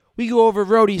we go over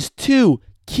Rhodey's two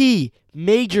key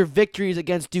major victories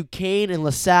against Duquesne and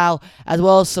LaSalle, as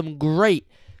well as some great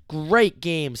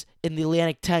games in the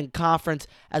Atlantic 10 Conference,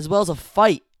 as well as a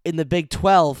fight in the Big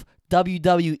 12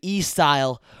 WWE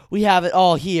style. We have it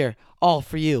all here, all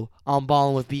for you on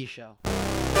Ballin' with B Show.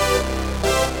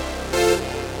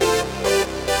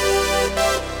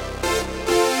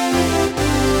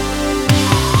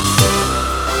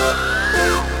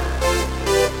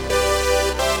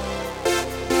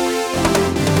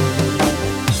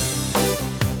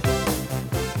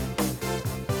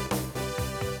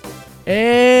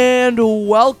 And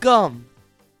welcome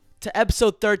to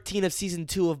episode 13 of season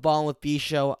 2 of Ballin' with B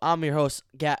Show. I'm your host,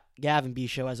 Gavin B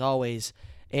Show, as always.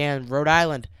 And Rhode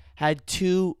Island had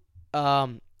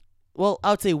I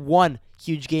would say one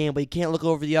huge game, but you can't look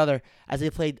over the other, as they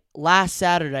played last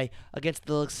Saturday against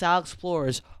the LaSalle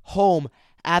Explorers home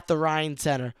at the Ryan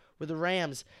Center. With the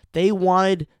Rams, they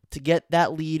wanted to get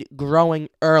that lead growing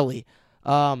early.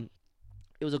 It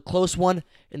was a close one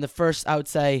in the first, I would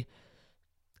say,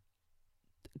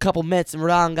 couple minutes, and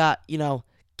Rhode Island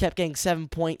kept getting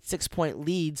 7-point, 6-point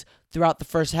leads throughout the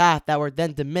first half that were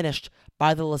then diminished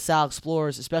by the LaSalle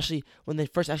Explorers, especially when they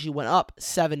first actually went up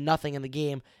 7-0 in the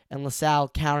game, and LaSalle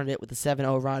countered it with a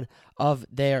 7-0 run of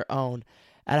their own.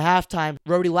 At halftime,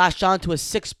 Rhodey latched on to a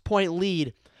 6-point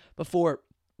lead before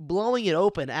blowing it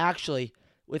open, actually,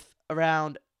 with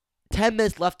around 10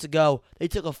 minutes left to go. They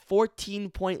took a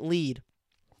 14-point lead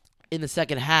in the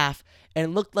second half, and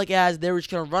it looked like as they were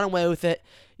just going to run away with it,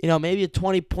 maybe a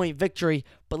 20-point victory,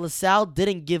 but LaSalle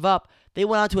didn't give up. They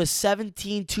went on to a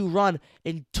 17-2 run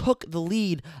and took the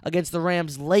lead against the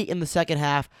Rams late in the second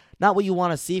half. Not what you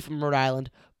want to see from Rhode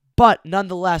Island, but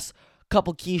nonetheless, a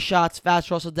couple key shots, fast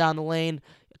Russell down the lane,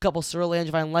 a couple Cyril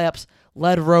Langevin layups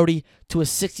led Rhodey to a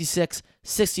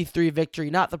 66-63 victory.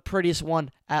 Not the prettiest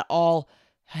one at all.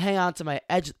 Hung on to the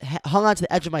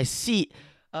edge of my seat,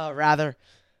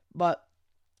 but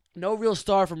no real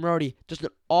star from Rhodey, just an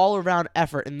all-around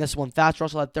effort in this one. Fast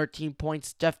Russell had 13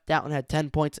 points, Jeff Doughton had 10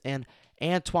 points, and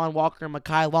Antoine Walker and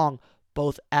Mekhi Long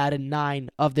both added 9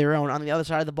 of their own. On the other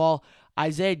side of the ball,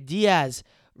 Isaiah Diaz,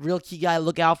 real key guy to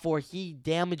look out for. He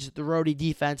damaged the Rhodey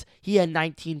defense. He had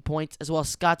 19 points, as well as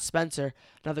Scott Spencer,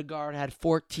 another guard, had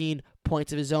 14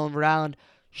 points of his own. Rhode Island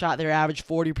shot their average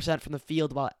 40% from the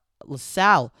field, while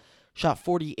LaSalle shot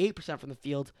 48% from the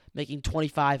field, making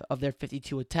 25 of their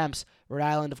 52 attempts. Rhode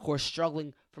Island, of course,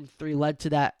 struggling from three, led to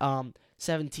that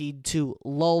 17-2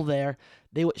 lull there.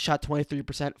 They shot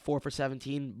 23%, 4 for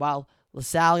 17, while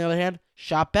LaSalle, on the other hand,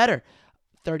 shot better,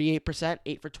 38%,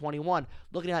 8 for 21.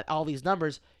 Looking at all these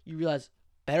numbers, you realize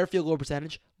better field goal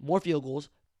percentage, more field goals,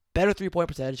 better three-point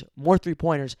percentage, more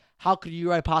three-pointers. How could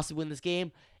URI possibly win this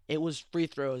game? It was free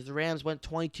throws. The Rams went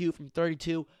 22 from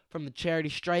 32 from the charity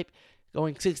stripe,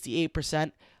 going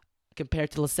 68%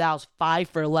 compared to LaSalle's 5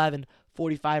 for 11,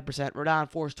 45%. Rhode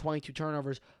Island forced 22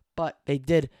 turnovers, but they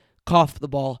did cough the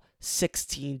ball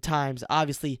 16 times.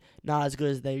 Obviously, not as good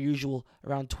as their usual,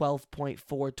 around 12.4,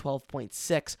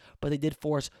 12.6, but they did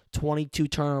force 22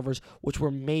 turnovers, which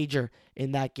were major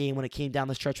in that game when it came down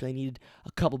the stretch when they needed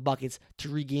a couple buckets to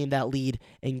regain that lead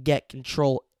and get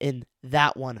control in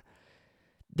that one.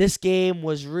 This game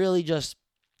was really just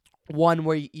one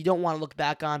where you don't want to look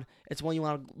back on. It's one you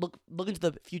want to look into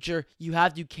the future. You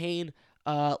have Duquesne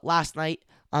last night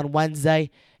on Wednesday,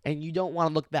 and you don't want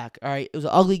to look back. All right, it was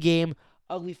an ugly game,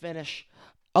 ugly finish,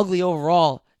 ugly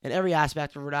overall in every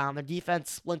aspect of Rhode Island. Their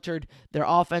defense splintered. Their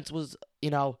offense was,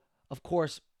 of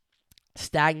course,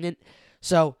 stagnant.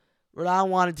 So Rhode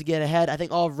Island wanted to get ahead. I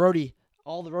think all the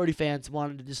Rhodey fans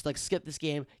wanted to just skip this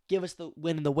game, give us the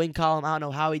win in the win column. I don't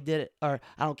know how he did it, or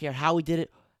I don't care how he did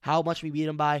it, how much we beat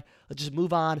him by. Let's just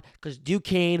move on, because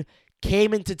Duquesne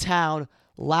came into town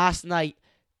last night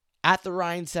at the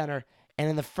Ryan Center, and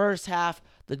in the first half,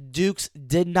 the Dukes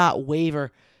did not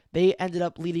waver. They ended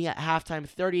up leading at halftime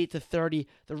 38-30.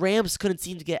 The Rams couldn't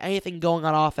seem to get anything going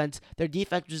on offense. Their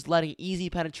defense was just letting easy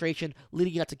penetration,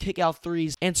 leading up to kick-out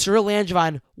threes, and Cyril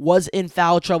Langevin was in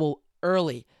foul trouble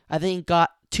early. I think he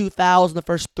got 2 fouls in the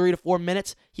first 3 to 4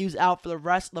 minutes. He was out for the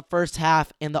rest of the first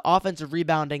half, and the offensive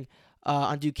rebounding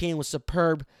on Duquesne was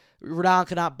superb. Rhode Island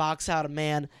could not box out a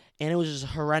man, and it was just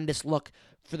a horrendous look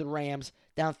for the Rams,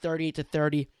 down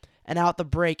 38-30. And out the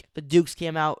break, the Dukes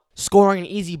came out scoring an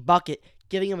easy bucket,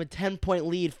 giving them a 10-point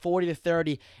lead,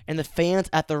 40-30. And the fans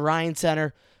at the Ryan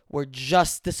Center were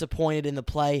just disappointed in the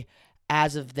play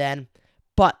as of then.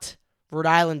 But Rhode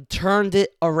Island turned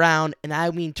it around, and I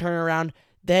mean turn around.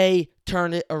 They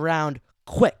turned it around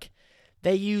quick.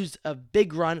 They used a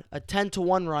big run, a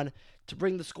 10-1 run, to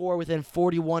bring the score within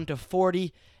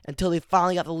 41-40 until they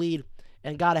finally got the lead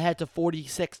and got ahead to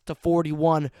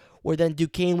 46-41, where then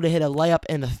Duquesne would have hit a layup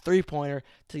and a three-pointer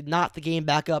to knock the game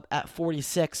back up at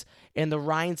 46. And the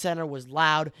Ryan Center was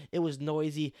loud. It was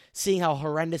noisy. Seeing how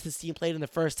horrendous this team played in the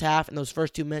first half and those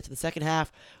first 2 minutes of the second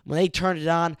half, when they turned it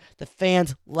on, the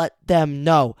fans let them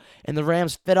know. And the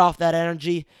Rams fed off that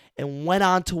energy and went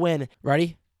on to win.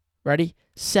 Ready?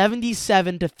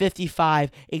 77-55,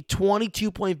 a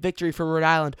 22-point victory for Rhode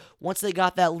Island. Once they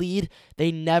got that lead,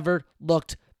 they never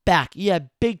looked back. You had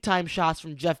big-time shots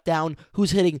from Jeff Dowtin,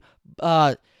 who's hitting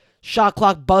shot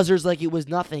clock buzzers like it was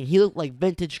nothing. He looked like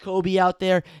vintage Kobe out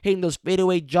there, hitting those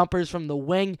fadeaway jumpers from the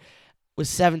wing with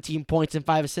 17 points and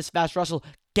 5 assists. Fast Russell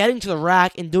getting to the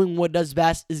rack and doing what does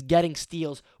best is getting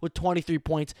steals with 23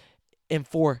 points and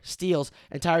 4 steals.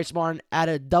 And Tyrese Martin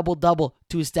added a double-double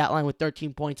to his stat line with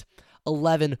 13 points,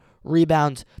 11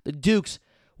 rebounds. The Dukes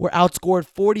were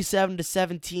outscored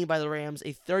 47-17 by the Rams,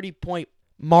 a 30-point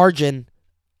margin.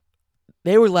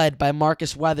 They were led by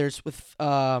Marcus Weathers with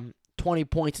 20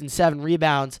 points and 7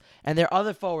 rebounds, and their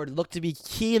other forward looked to be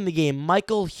key in the game.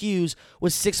 Michael Hughes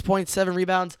with 6.7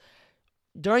 rebounds.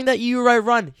 During that URI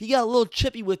run, he got a little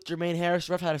chippy with Jermaine Harris.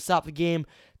 The ref had to stop the game,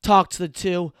 talk to the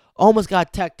two, almost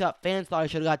got teched up. Fans thought he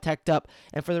should have got teched up,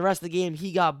 and for the rest of the game,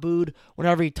 he got booed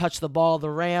whenever he touched the ball. The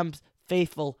Rams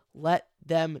faithful let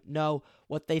them know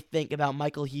what they think about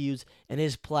Michael Hughes and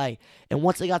his play. And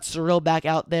once they got Cyril back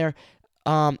out there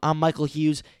on Michael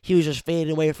Hughes, he was just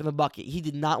fading away from the bucket. He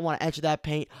did not want to enter that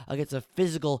paint against a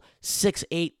physical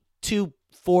 6'8",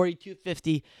 240,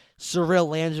 250 Cyril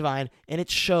Langevin, and it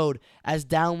showed. As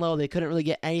down low, they couldn't really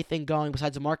get anything going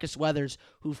besides Marcus Weathers,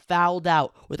 who fouled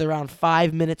out with around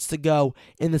 5 minutes to go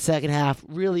in the second half.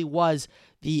 Really was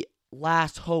the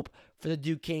last hope for the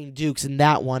Duquesne Dukes in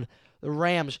that one. The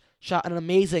Rams shot an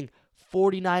amazing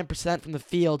 49% from the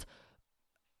field,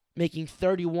 making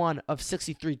 31 of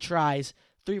 63 tries.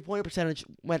 Three-point percentage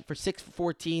went for 6 for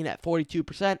 14 at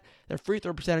 42%. Their free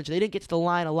throw percentage, they didn't get to the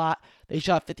line a lot. They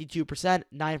shot 52%,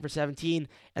 9 for 17,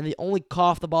 and they only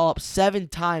coughed the ball up 7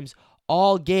 times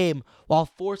all game while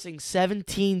forcing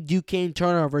 17 Duquesne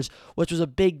turnovers, which was a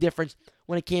big difference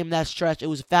when it came to that stretch. It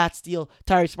was a fat steal,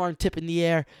 Tyrese Martin tip in the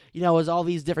air. It was all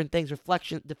these different things,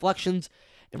 deflections,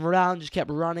 and Rhode Island just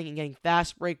kept running and getting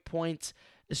fast break points,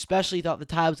 especially thought the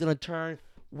tide was going to turn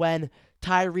when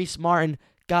Tyrese Martin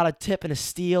got a tip and a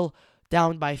steal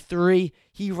down by 3.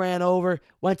 He ran over,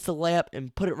 went to the layup,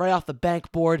 and put it right off the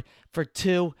bank board for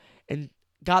 2, and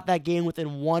got that game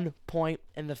within 1 point,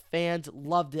 and the fans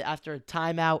loved it after a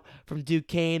timeout from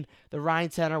Duquesne. The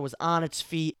Ryan Center was on its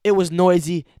feet. It was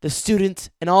noisy. The students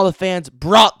and all the fans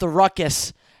brought the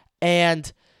ruckus,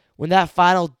 and when that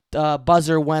final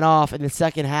buzzer went off in the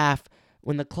second half,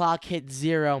 when the clock hit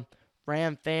 0,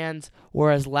 Ram fans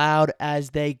were as loud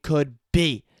as they could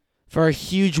be for a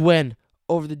huge win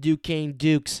over the Duquesne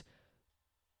Dukes.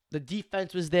 The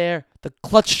defense was there. The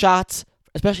clutch shots,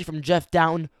 especially from Jeff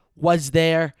Dowtin, was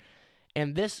there.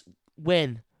 And this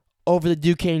win over the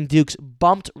Duquesne Dukes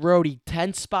bumped Rhodey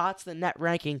 10 spots in the net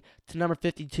ranking to number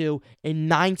 52 and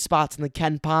 9 spots in the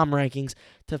Ken Palm rankings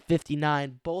to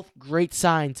 59. Both great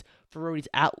signs for Rhodey's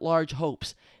at-large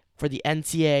hopes for the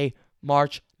NCAA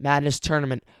March Madness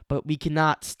tournament. But we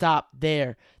cannot stop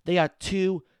there. They got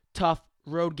 2 tough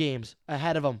road games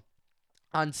ahead of them.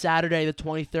 On Saturday, the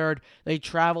 23rd, they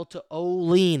travel to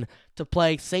Olean to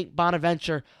play St.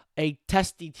 Bonaventure, a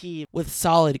testy team with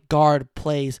solid guard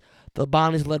plays. The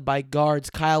Bonnies led by guards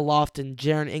Kyle Lofton,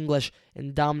 Jaron English,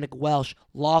 and Dominic Welsh.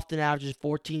 Lofton averages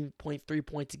 14.3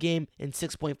 points a game and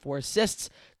 6.4 assists.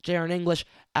 Jaron English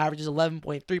averages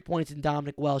 11.3 points, and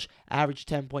Dominic Welsh averages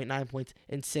 10.9 points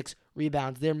and 6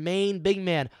 rebounds. Their main big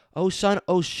man, Osun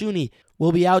Oshuni,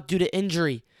 will be out due to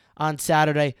injury on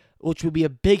Saturday, which will be a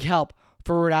big help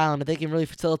for Rhode Island. If they can really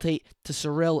facilitate to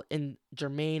Cyril and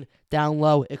Jermaine down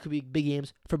low, it could be big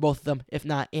games for both of them, if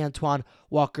not Antoine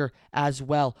Walker as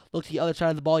well. Look to the other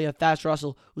side of the ball, you have Fast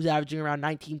Russell, who's averaging around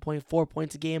 19.4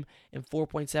 points a game and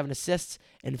 4.7 assists,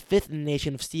 and 5th in the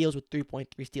nation of steals with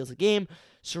 3.3 steals a game.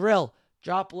 Cyril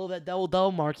dropped below that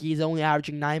double-double mark. He's only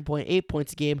averaging 9.8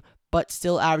 points a game, but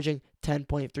still averaging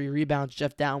 10.3 rebounds.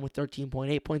 Jeff Dowtin with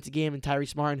 13.8 points a game, and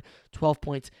Tyrese Martin 12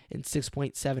 points and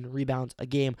 6.7 rebounds a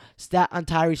game. Stat on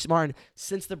Tyrese Martin: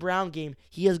 since the Brown game,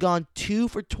 he has gone 2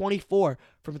 for 24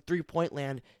 from three-point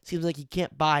land. Seems like he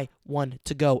can't buy one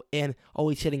to go in.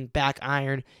 Always hitting back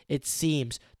iron, it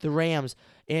seems. The Rams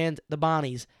and the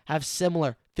Bonnies have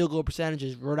similar field goal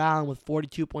percentages. Rhode Island with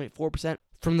 42.4%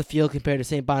 from the field compared to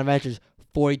St. Bonaventure's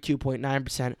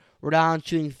 42.9%. Rhode Island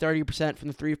shooting 30% from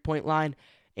the three-point line,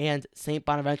 and St.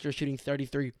 Bonaventure shooting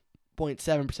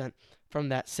 33.7% from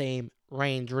that same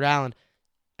range. Rhode Island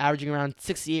averaging around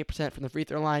 68% from the free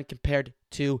throw line compared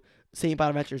to St.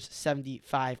 Bonaventure's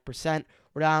 75%.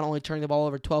 Rhode Island only turning the ball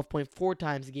over 12.4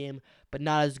 times a game, but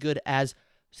not as good as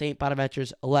St.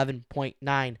 Bonaventure's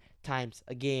 11.9 times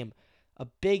a game. A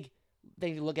big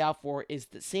thing to look out for is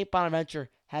that St. Bonaventure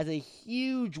has a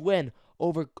huge win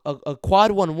over a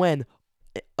quad one win,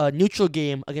 a neutral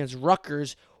game against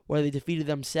Rutgers, where they defeated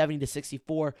them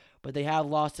 70-64, but they have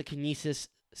lost to Canisius,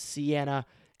 Siena,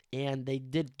 and they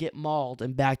did get mauled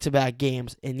in back-to-back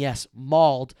games. And yes,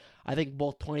 mauled. I think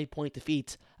both 20-point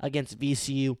defeats against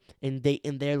VCU in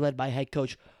Dayton. They're led by head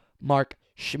coach Mark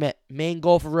Schmidt. Main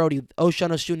goal for Rhodey, Oshun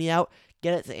Osunniyi out.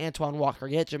 Get it to Antoine Walker.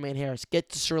 Get Jermaine Harris. Get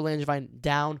to Cyril Langevin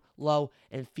down low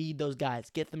and feed those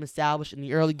guys. Get them established in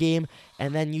the early game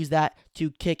and then use that to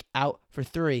kick out for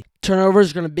three. Turnovers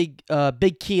are going to be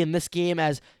big key in this game,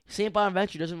 as St.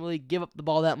 Bonaventure doesn't really give up the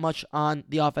ball that much on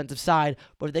the offensive side,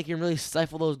 but if they can really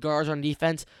stifle those guards on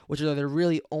defense, which are their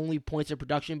really only points of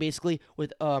production basically,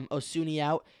 with Osunniyi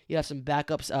out, you have some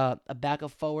backups, a backup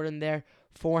forward in there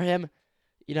for him.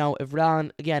 You know, if Rhode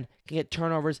Island, again, can get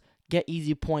turnovers, get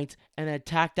easy points, and then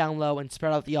attack down low and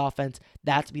spread out the offense,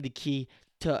 that's be the key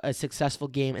to a successful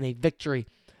game and a victory.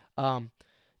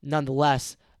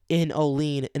 Nonetheless, in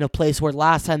Olean, in a place where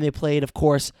last time they played, of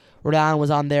course, Rhode Island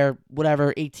was on their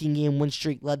 18-game win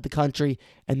streak, led the country,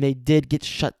 and they did get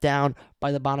shut down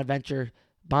by the Bonaventure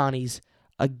Bonnies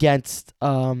against,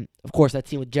 of course, that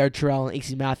team with Jared Terrell and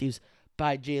AC Matthews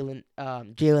by Jalen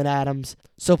Adams.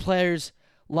 So players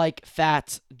like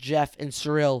Fats, Jeff, and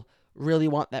Cyril really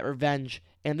want that revenge,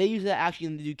 and they used that actually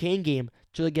in the Duquesne game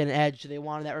to get an edge. So they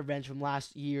wanted that revenge from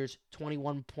last year's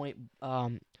 21-point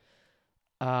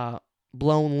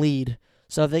blown lead.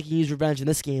 So if they can use revenge in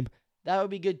this game, that would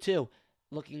be good too.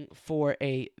 Looking for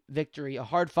a victory, a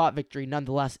hard-fought victory.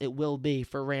 Nonetheless, it will be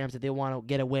for Rams if they want to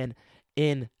get a win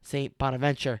in St.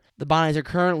 Bonaventure. The Bonnies are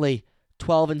currently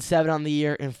 12-7 on the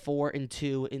year and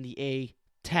 4-2 in the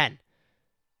A10.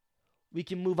 We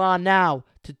can move on now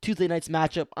to Tuesday night's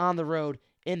matchup on the road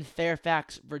in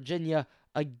Fairfax, Virginia,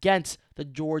 against the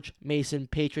George Mason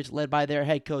Patriots, led by their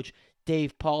head coach,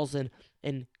 Dave Paulson,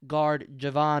 and guard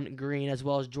Javon Green, as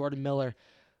well as Jordan Miller.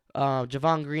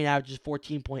 Javon Green averages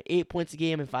 14.8 points a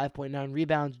game and 5.9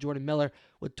 rebounds. Jordan Miller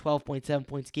with 12.7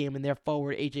 points a game, and their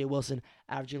forward, A.J. Wilson,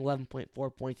 averaging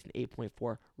 11.4 points and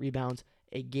 8.4 rebounds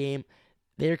a game.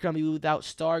 They're going to be without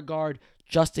star guard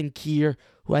Justin Kier,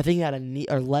 who I think had a knee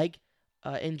or leg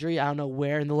injury. I don't know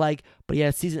where in the leg, but he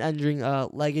had a season-ending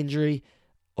leg injury.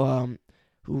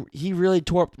 He really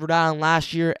tore up Rhode Island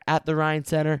last year at the Ryan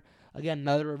Center. Again,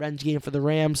 another revenge game for the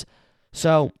Rams.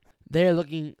 So they're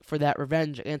looking for that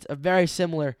revenge against a very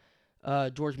similar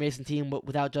George Mason team, but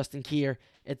without Justin Kier.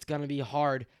 It's going to be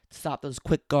hard to stop those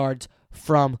quick guards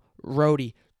from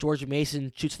Rhodey. George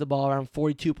Mason shoots the ball around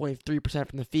 42.3%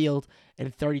 from the field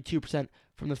and 32%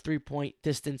 from the three-point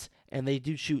distance, and they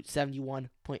do shoot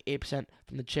 71.8%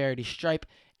 from the charity stripe,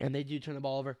 and they do turn the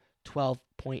ball over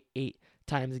 12.8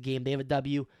 times a game. They have a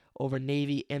W over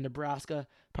Navy and Nebraska,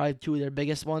 probably two of their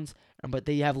biggest ones, but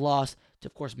they have lost to,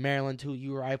 of course, Maryland, who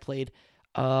you or I played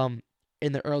in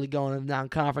the early going of the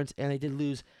non-conference, and they did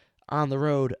lose on the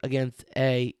road against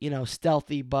a,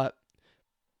 stealthy, but,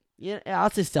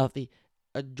 I'll say stealthy,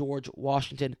 a George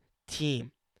Washington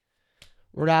team.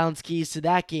 Rhode Island's keys to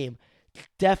that game: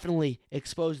 definitely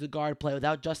expose the guard play.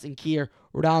 Without Justin Kier,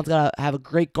 Rhode Island's got to have a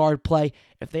great guard play.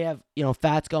 If they have,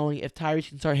 Fats going, if Tyrese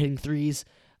can start hitting threes,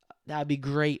 that would be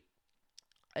great.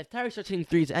 If Tyrese starts hitting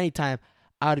threes anytime,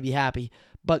 I would be happy.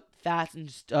 But Fats and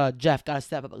Jeff got to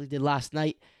step up like they did last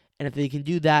night. And if they can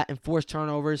do that and force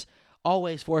turnovers,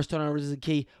 always force turnovers is a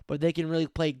key, but they can really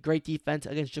play great defense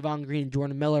against Javon Green and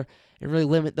Jordan Miller and really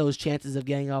limit those chances of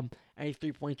getting any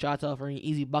three-point shots off or any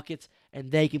easy buckets,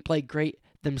 and they can play great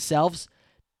themselves.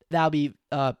 That'll be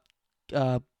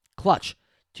clutch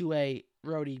to a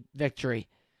Rhodey victory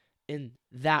in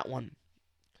that one.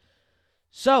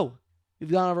 So,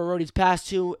 we've gone over Rhodey's past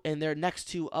two and their next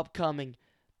two upcoming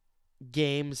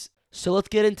games. So let's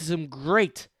get into some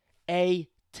great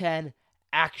A10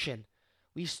 action.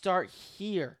 We start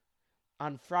here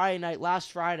on Friday night.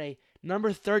 Last Friday,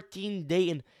 number 13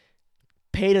 Dayton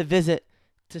paid a visit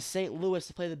to St. Louis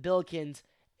to play the Billikens,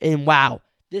 and wow,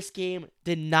 this game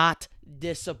did not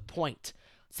disappoint.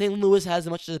 St. Louis has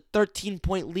as much as a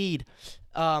 13-point lead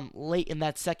late in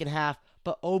that second half,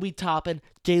 but Obi Toppin,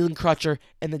 Jalen Crutcher,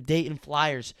 and the Dayton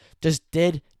Flyers just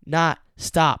did not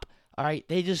stop. All right,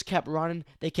 they just kept running,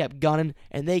 they kept gunning,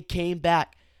 and they came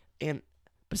back and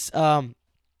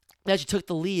they actually took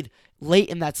the lead late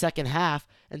in that second half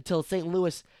until St.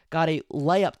 Louis got a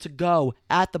layup to go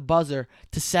at the buzzer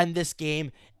to send this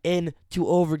game into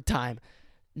overtime.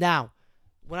 Now,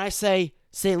 when I say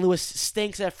St. Louis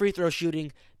stinks at free throw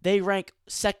shooting, they rank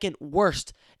second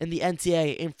worst in the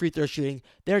NCAA in free throw shooting.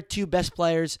 Their two best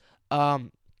players, I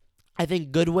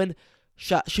think Goodwin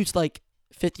shoots like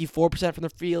 54% from the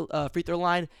free throw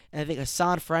line, and I think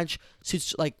Hassan French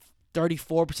shoots like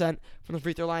 34% from the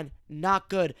free throw line. Not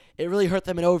good. It really hurt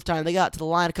them in overtime. They got to the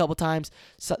line a couple times,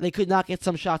 so they could not get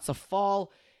some shots to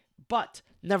fall. But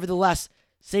nevertheless,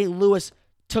 St. Louis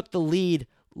took the lead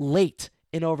late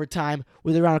in overtime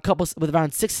with around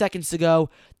 6 seconds to go.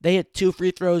 They hit 2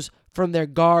 free throws from their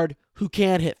guard, who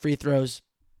can hit free throws,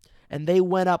 and they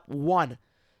went up 1.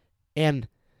 And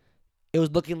it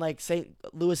was looking like St.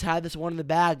 Louis had this one in the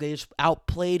bag. They just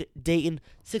outplayed Dayton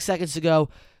 6 seconds to go.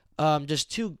 Just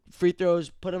 2 free throws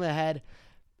put them ahead,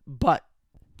 but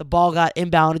the ball got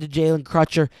inbounded to Jalen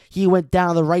Crutcher. He went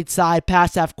down the right side,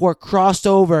 past half court, crossed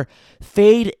over,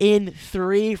 fade in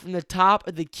 3 from the top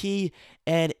of the key,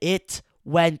 and it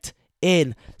went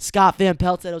in. Scott Van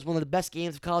Pelt said it was one of the best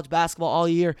games of college basketball all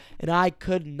year, and I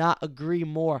could not agree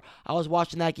more. I was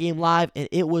watching that game live, and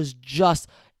it was just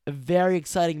a very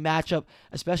exciting matchup,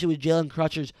 especially with Jalen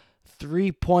Crutcher's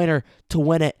 3-pointer to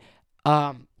win it.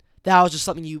 That was just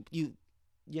something you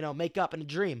make up in a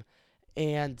dream,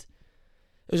 and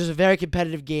it was just a very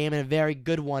competitive game and a very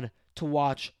good one to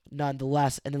watch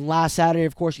nonetheless. And then last Saturday,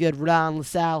 of course, you had Rhode Island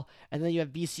LaSalle, and then you have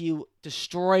VCU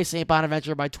destroy St.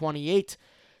 Bonaventure by 28.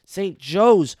 St.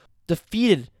 Joe's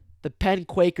defeated the Penn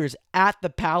Quakers at the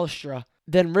Palestra.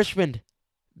 Then Richmond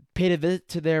paid a visit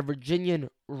to their Virginian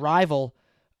rival,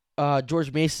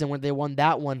 George Mason, when they won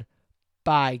that one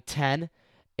by 10.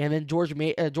 And then George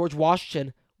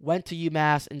Washington went to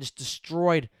UMass and just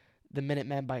destroyed the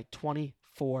Minutemen by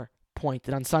 24 points.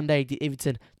 And on Sunday,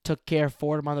 Davidson took care of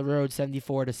Fordham on the road,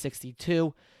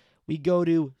 74-62. We go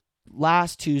to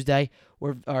last Tuesday,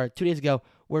 or 2 days ago,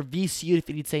 where VCU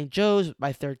defeated St. Joe's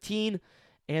by 13.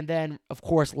 And then, of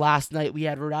course, last night we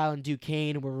had Rhode Island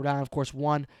Duquesne, where Rhode Island, of course,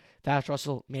 won. Fast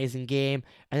Russell, amazing game.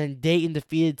 And then Dayton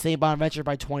defeated St. Bonaventure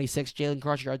by 26. Jalen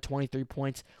Crutcher had 23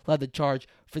 points, led the charge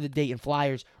for the Dayton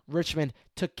Flyers. Richmond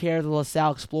took care of the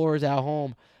LaSalle Explorers at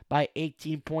home by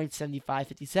 18 points,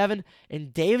 75-57.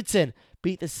 And Davidson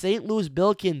beat the St. Louis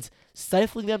Billikens,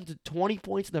 stifling them to 20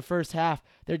 points in the first half.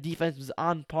 Their defense was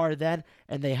on par then,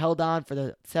 and they held on for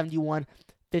the 71-59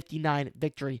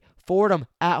 victory. Fordham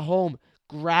at home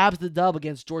grabs the dub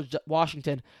against George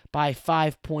Washington by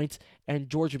 5 points, and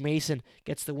George Mason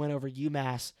gets the win over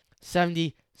UMass,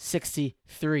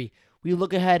 70-63. We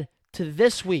look ahead to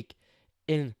this week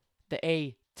in the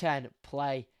A10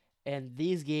 play, and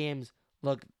these games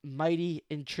look mighty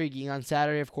intriguing. On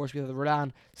Saturday, of course, we have the Rhode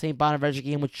Island St. Bonaventure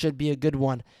game, which should be a good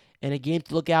one. And a game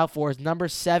to look out for is number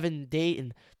 7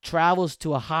 Dayton travels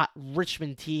to a hot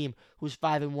Richmond team who's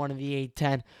 5-1 in the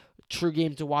A10. True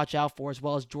game to watch out for, as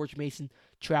well as George Mason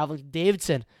traveling to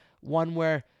Davidson, one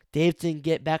where Davidson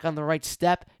get back on the right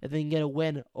step and then get a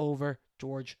win over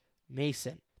George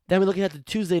Mason. Then we're looking at the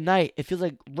Tuesday night. It feels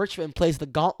like Richmond plays the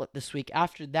gauntlet this week.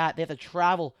 After that, they have to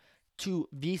travel to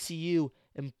VCU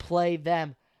and play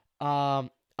them on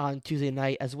Tuesday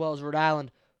night, as well as Rhode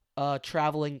Island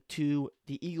traveling to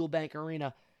the Eagle Bank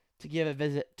Arena to give a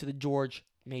visit to the George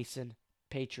Mason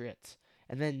Patriots.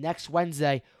 And then next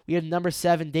Wednesday, we have number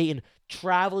 7 Dayton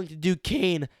traveling to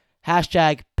Duquesne.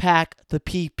 Hashtag pack the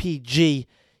PPG.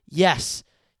 Yes,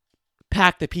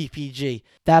 pack the PPG.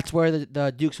 That's where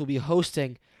the Dukes will be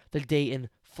hosting the Dayton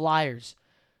Flyers.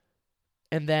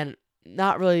 And then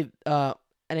not really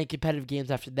any competitive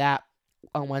games after that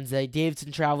on Wednesday.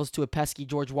 Davidson travels to a pesky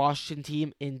George Washington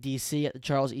team in D.C. at the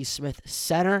Charles E. Smith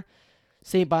Center.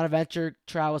 St. Bonaventure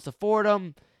travels to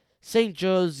Fordham. St.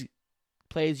 Joe's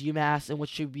plays UMass, in which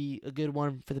should be a good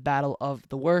one for the battle of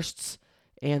the worsts.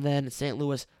 And then St.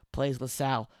 Louis plays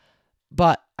LaSalle.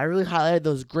 But I really highlighted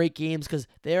those great games because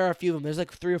there are a few of them. There's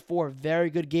like 3 or 4 very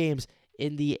good games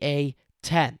in the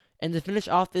A10. And to finish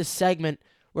off this segment,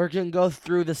 we're going to go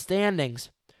through the standings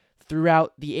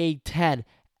throughout the A10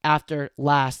 after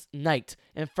last night.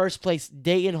 In first place,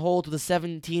 Dayton holds with a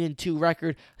 17-2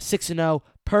 record, 6-0,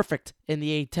 perfect in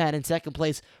the A10. In second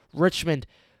place, Richmond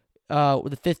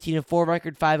with a 15-4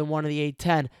 record, 5-1 in the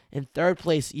A10. In third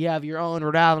place, you have your own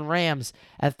Rhode Island Rams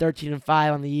at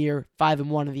 13-5 on the year,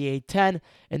 5-1 in the A10.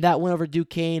 And that win over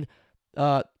Duquesne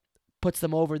puts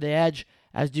them over the edge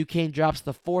as Duquesne drops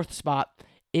the 4th spot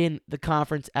in the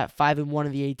conference at 5-1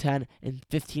 in the A10 and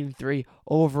 15-3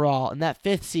 overall. And that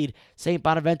 5th seed, St.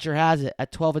 Bonaventure, has it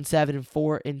at 12-7 and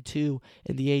 4-2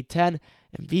 in the A10.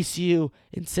 And VCU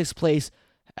in 6th place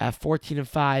at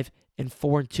 14-5 and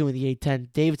 4-2 in the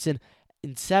A10. Davidson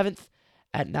in 7th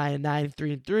at 9-9 and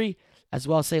 3-3, as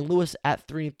well as St. Louis at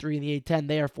 3-3 in the A10.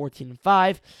 They are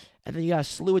 14-5. And then you got a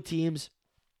slew of teams,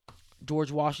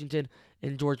 George Washington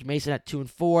and George Mason at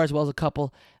 2-4, as well as a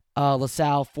couple,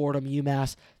 LaSalle, Fordham,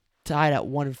 UMass, tied at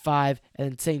 1-5, and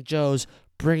then St. Joe's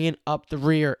bringing up the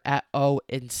rear at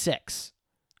 0-6.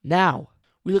 Now,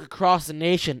 we look across the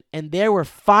nation, and there were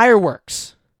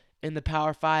fireworks in the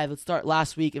Power 5. Let's start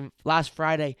last week. And last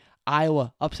Friday,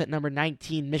 Iowa upset number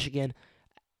 19 Michigan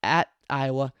at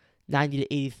Iowa,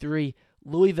 90-83.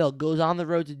 Louisville goes on the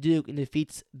road to Duke and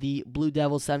defeats the Blue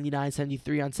Devils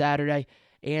 79-73 on Saturday.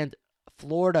 And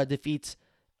Florida defeats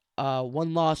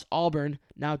one-loss Auburn,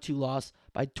 now two-loss,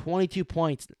 by 22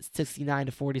 points,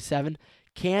 69-47.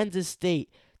 Kansas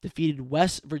State defeated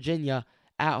West Virginia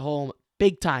at home,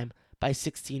 big time, by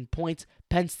 16 points.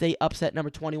 Penn State upset number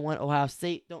 21 Ohio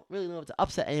State. Don't really know if it's an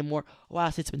upset anymore. Ohio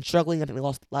State's been struggling. I think they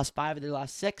lost the last 5 of their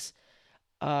last 6.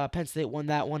 Penn State won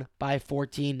that one by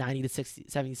 14,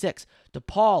 90-76.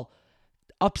 DePaul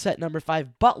upset number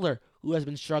 5 Butler, who has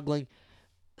been struggling,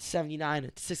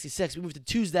 79-66. We moved to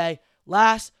Tuesday.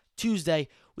 Last Tuesday,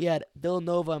 we had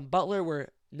Villanova and Butler, where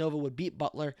Nova would beat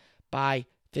Butler by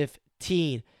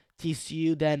 15.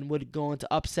 TCU then would go on to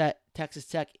upset Texas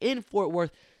Tech in Fort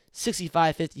Worth,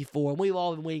 65-54. And we've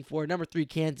all been waiting for number 3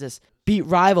 Kansas beat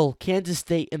rival Kansas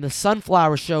State in the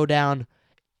Sunflower Showdown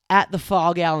at the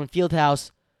Fog Allen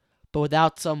Fieldhouse, but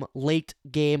without some late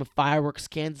game fireworks.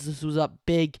 Kansas was up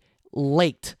big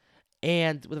late,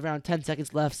 and with around 10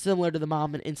 seconds left, similar to the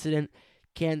Maumon incident,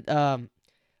 a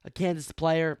Kansas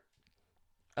player,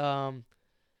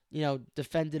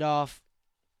 defended off,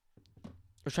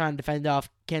 or trying to defend off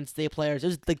Kansas State players.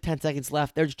 There's like 10 seconds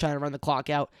left. They're just trying to run the clock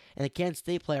out, and the Kansas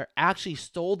State player actually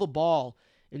stole the ball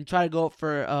and tried to go up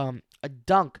for a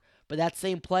dunk, but that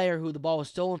same player who the ball was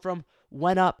stolen from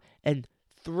went up and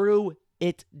threw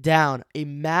it down. A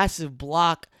massive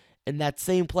block, and that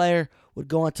same player would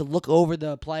go on to look over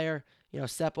the player,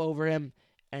 step over him,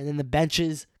 and then the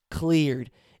benches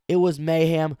cleared. It was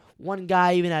mayhem. One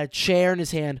guy even had a chair in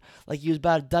his hand like he was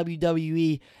about to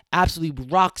WWE, absolutely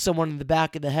rock someone in the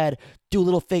back of the head, do a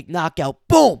little fake knockout,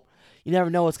 boom! You never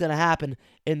know what's going to happen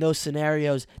in those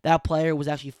scenarios. That player was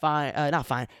actually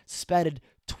suspended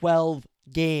 12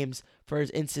 games for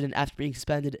his incident after being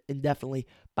suspended indefinitely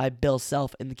by Bill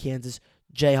Self and the Kansas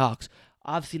Jayhawks.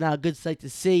 Obviously not a good sight to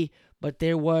see, but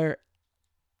there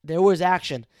was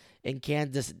action in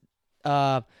Kansas.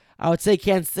 I would say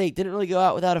Kansas State didn't really go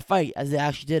out without a fight, as they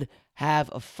actually did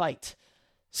have a fight.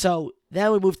 So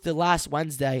then we moved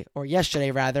to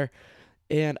yesterday rather,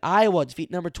 and Iowa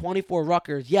defeat number 24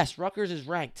 Rutgers. Yes, Rutgers is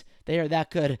ranked. They are that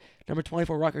good. Number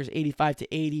 24 Rutgers,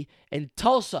 85-80. And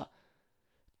Tulsa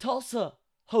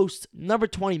hosts number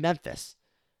 20 Memphis,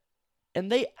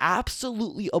 and they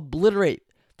absolutely obliterate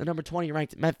the number 20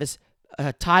 ranked Memphis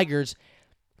Tigers.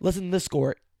 Listen to this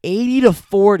score,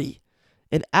 80-40.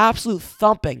 An absolute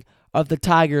thumping of the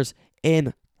Tigers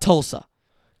in Tulsa.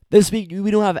 This week, we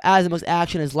don't have as much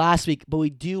action as last week, but we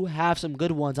do have some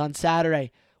good ones. On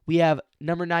Saturday, we have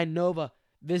number 9 Nova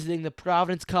visiting the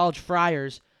Providence College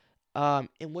Friars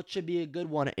in what should be a good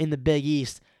one in the Big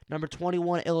East. Number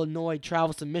 21 Illinois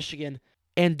travels to Michigan.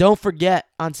 And don't forget,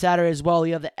 on Saturday as well,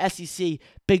 you have the SEC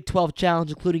Big 12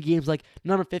 Challenge, including games like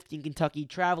number 15 Kentucky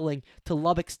traveling to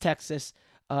Lubbock, Texas,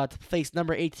 to face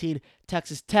number 18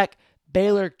 Texas Tech.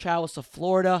 Baylor travels to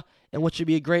Florida, and what should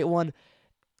be a great one.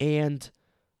 And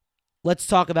let's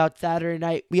talk about Saturday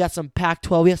night. We got some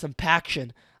Pac-12. We have some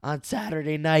Pac-tion on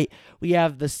Saturday night. We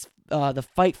have the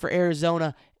fight for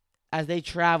Arizona as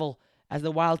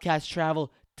the Wildcats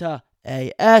travel to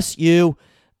ASU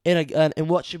in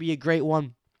what should be a great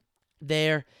one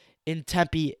there in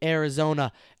Tempe,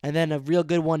 Arizona. And then a real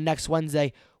good one next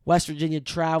Wednesday. West Virginia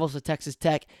travels to Texas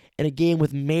Tech in a game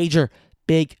with major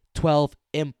Big 12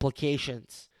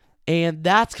 implications. And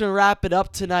that's going to wrap it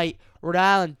up tonight. Rhode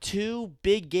Island, 2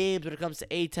 big games when it comes to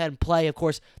A10 play. Of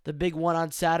course, the big one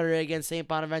on Saturday against St.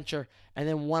 Bonaventure, and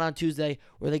then one on Tuesday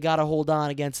where they got to hold on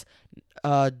against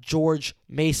George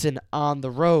Mason on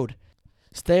the road.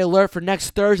 Stay alert for next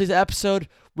Thursday's episode.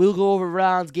 We'll go over Rhode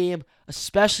Island's game,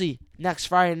 especially next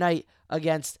Friday night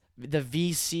against the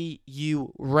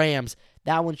VCU Rams.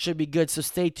 That one should be good, so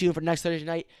stay tuned for next Thursday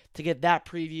night to get that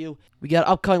preview. We got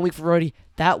an upcoming week for Rhodey.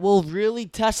 That will really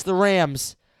test the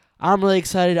Rams. I'm really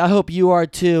excited. I hope you are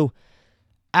too.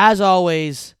 As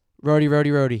always,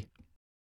 Rhodey.